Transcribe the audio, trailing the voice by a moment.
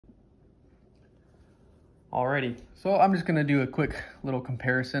Alrighty, so I'm just gonna do a quick little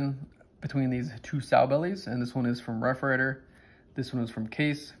comparison between these two Sowbellys, and this one is from Rough Ryder, this one is from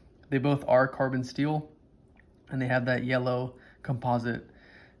Case. They both are carbon steel, and they have that yellow composite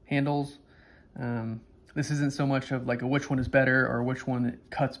handles. This isn't so much of like a which one is better or which one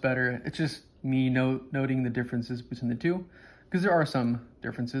cuts better. It's just me noting the differences between the two, because there are some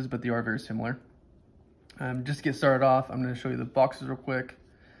differences, but they are very similar. Just to get started off, I'm going to show you the boxes real quick.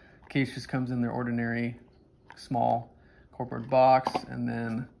 Case just comes in their ordinary small cardboard box, and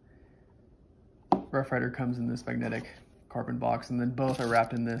then Rough Ryder comes in this magnetic carbon box, and then both are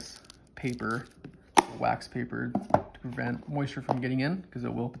wrapped in this paper, wax paper, to prevent moisture from getting in, because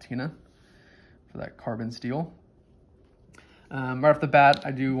it will patina for that carbon steel. Right off the bat,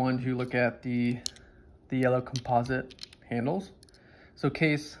 I do want to look at the yellow composite handles. So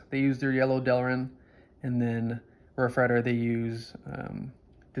Case, they use their yellow Delrin, and then Rough Ryder, they use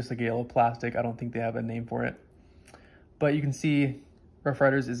just like a yellow plastic. I don't think they have a name for it. But you can see Rough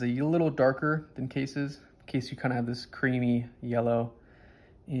Ryder's is a little darker than Case's. Case, you kind of have this creamy yellow,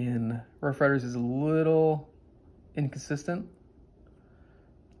 and Rough Ryder's is a little inconsistent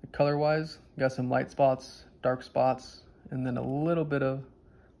color-wise. Got some light spots, dark spots, and then a little bit of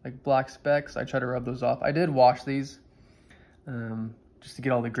like black specks. I try to rub those off. I did wash these just to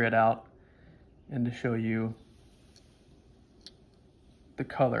get all the grit out and to show you the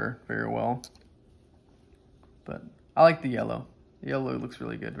color very well. But I like the yellow. The yellow looks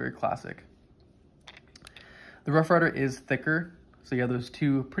really good, very classic. The Rough Ryder is thicker, so you have those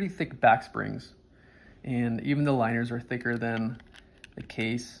two pretty thick back springs, and even the liners are thicker than the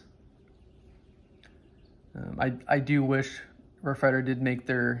Case. I do wish Rough Ryder did make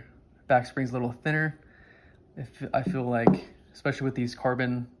their back springs a little thinner. I feel like, especially with these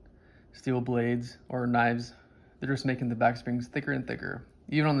carbon steel blades or knives, they're just making the back springs thicker and thicker.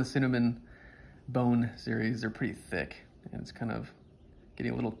 Even on the cinnamon bone series, they're pretty thick, and it's kind of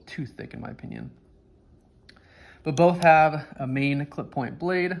getting a little too thick in my opinion. But both have a main clip point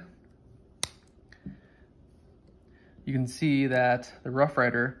blade. You can see that the Rough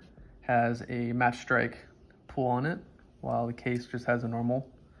Ryder has a match strike pull on it, while the Case just has a normal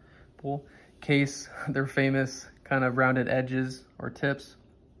pull. Case, they're famous kind of rounded edges or tips.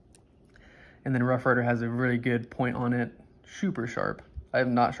 And then Rough Ryder has a really good point on it, super sharp. I have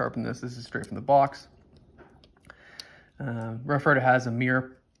not sharpened this. This is straight from the box. Rough Ryder has a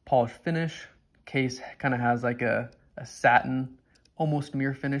mirror polish finish. Case kind of has like a satin, almost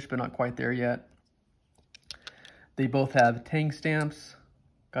mirror finish, but not quite there yet. They both have tang stamps.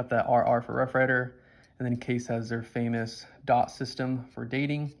 Got that RR for Rough Ryder. And then Case has their famous dot system for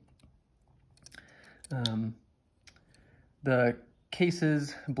dating. The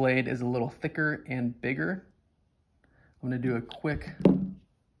Case's blade is a little thicker and bigger. I'm going to do a quick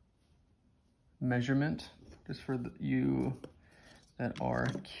measurement just for you that are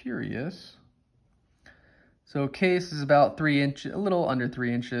curious. So Case is about 3 inches, a little under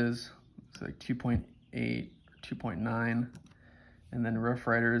 3 inches. It's like 2.8, 2.9. And then Rough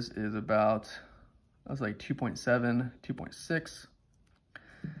Ryder's is about, I was like 2.7, 2.6.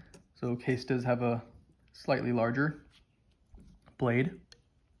 So Case does have a slightly larger blade.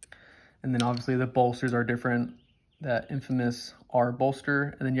 And then obviously the bolsters are different. That infamous R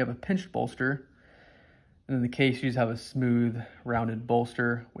bolster, and then you have a pinched bolster. And then the Case, you just have a smooth, rounded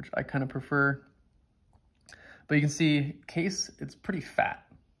bolster, which I kind of prefer. But you can see Case, it's pretty fat.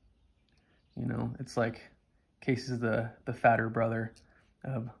 You know, it's like Case is the fatter brother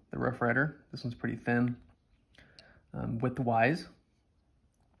of the Rough Ryder. This one's pretty thin, width-wise.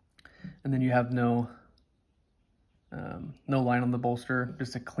 And then you have no line on the bolster,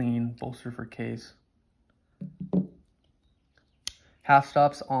 just a clean bolster for Case. Half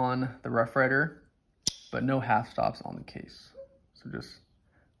stops on the Rough Ryder, but no half stops on the Case. So just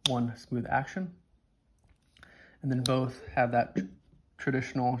one smooth action. And then both have that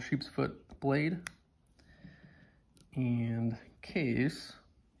traditional sheep's foot blade. And Case,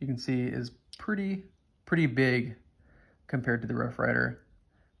 you can see, is pretty big compared to the Rough Ryder,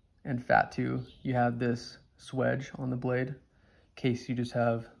 and fat too. You have this swedge on the blade. Case, you just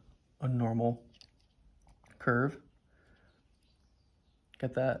have a normal curve.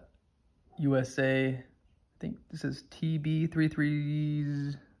 Got that USA, I think this is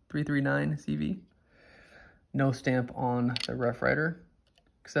TB339 CV. No stamp on the Rough Ryder,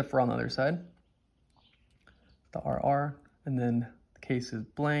 except for on the other side. The RR, and then the Case is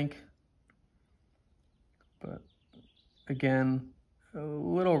blank. But again, a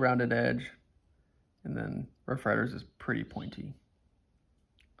little rounded edge, and then Rough Ryder's is pretty pointy.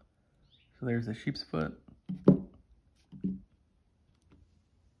 So there's the sheep's foot.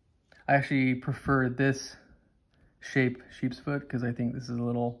 I actually prefer this shape sheep's foot because I think this is a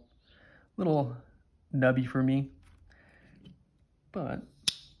little nubby for me. But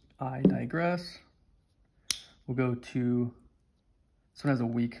I digress. We'll go to, this one has a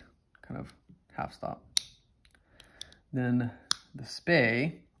weak kind of half stop. Then the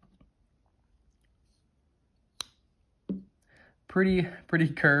spay, pretty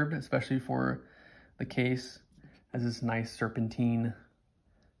curved, especially for the Case. Has this nice serpentine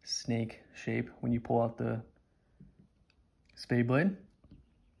snake shape when you pull out the spay blade.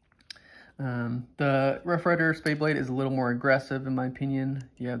 The Rough Ryder spay blade is a little more aggressive in my opinion.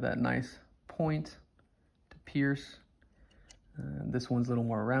 You have that nice point to pierce. This one's a little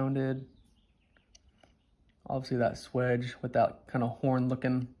more rounded. Obviously that swedge with that kind of horn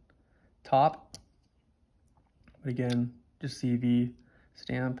looking top. But again, just CV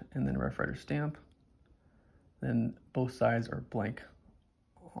stamp and then Rough Ryder stamp. Then both sides are blank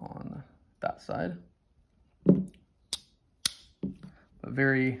on that side. But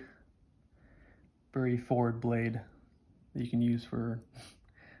very forward blade that you can use for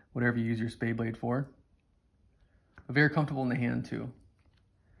whatever you use your spay blade for. But very comfortable in the hand too.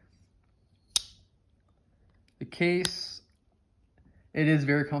 The Case, it is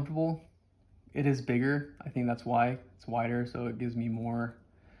very comfortable. It is bigger. I think that's why it's wider, so it gives me more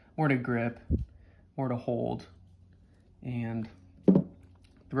to grip, more to hold. And the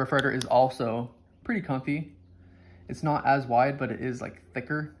Rough Ryder is also pretty comfy. It's not as wide, but it is like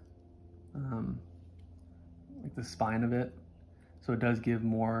thicker, like the spine of it. So it does give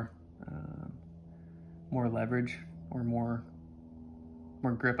more leverage or more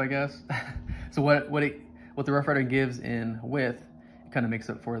grip, I guess. So what the Rough Ryder gives in width, it kind of makes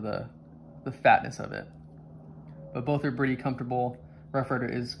up for the fatness of it. But both are pretty comfortable. Rough Ryder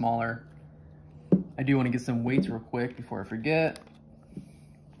is smaller. I do want to get some weights real quick before I forget,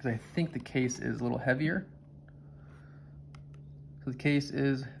 because I think the Case is a little heavier. So the Case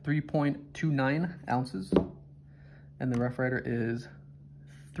is 3.29 ounces, and the Rough Ryder is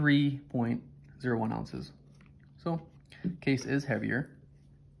 3.01 ounces. So Case is heavier.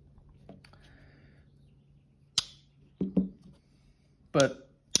 But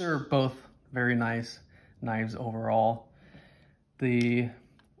they're both very nice knives overall. The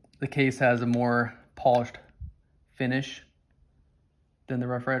Case has a more polished finish than the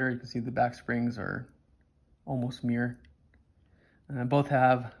Rough Ryder. You can see the back springs are almost mirror. Both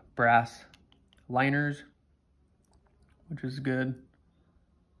have brass liners, which is good.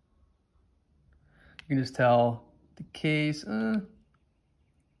 You can just tell the Case, I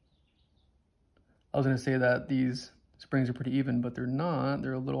was gonna say that these springs are pretty even, but they're not.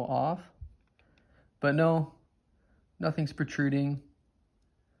 They're a little off. But no, nothing's protruding.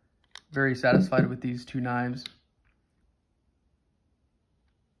 Very satisfied with these two knives.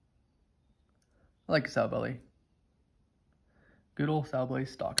 I like Sowbelly. Good old Sowbelly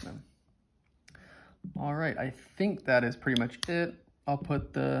Stockman. All right, I think that is pretty much it. I'll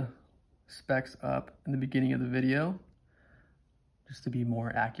put the specs up in the beginning of the video just to be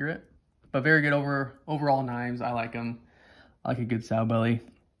more accurate. But very good overall knives. I like them. I like a good Sowbelly.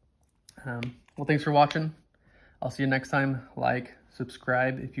 Well, thanks for watching. I'll see you next time. Like,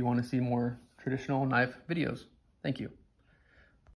 subscribe if you want to see more traditional knife videos. Thank you.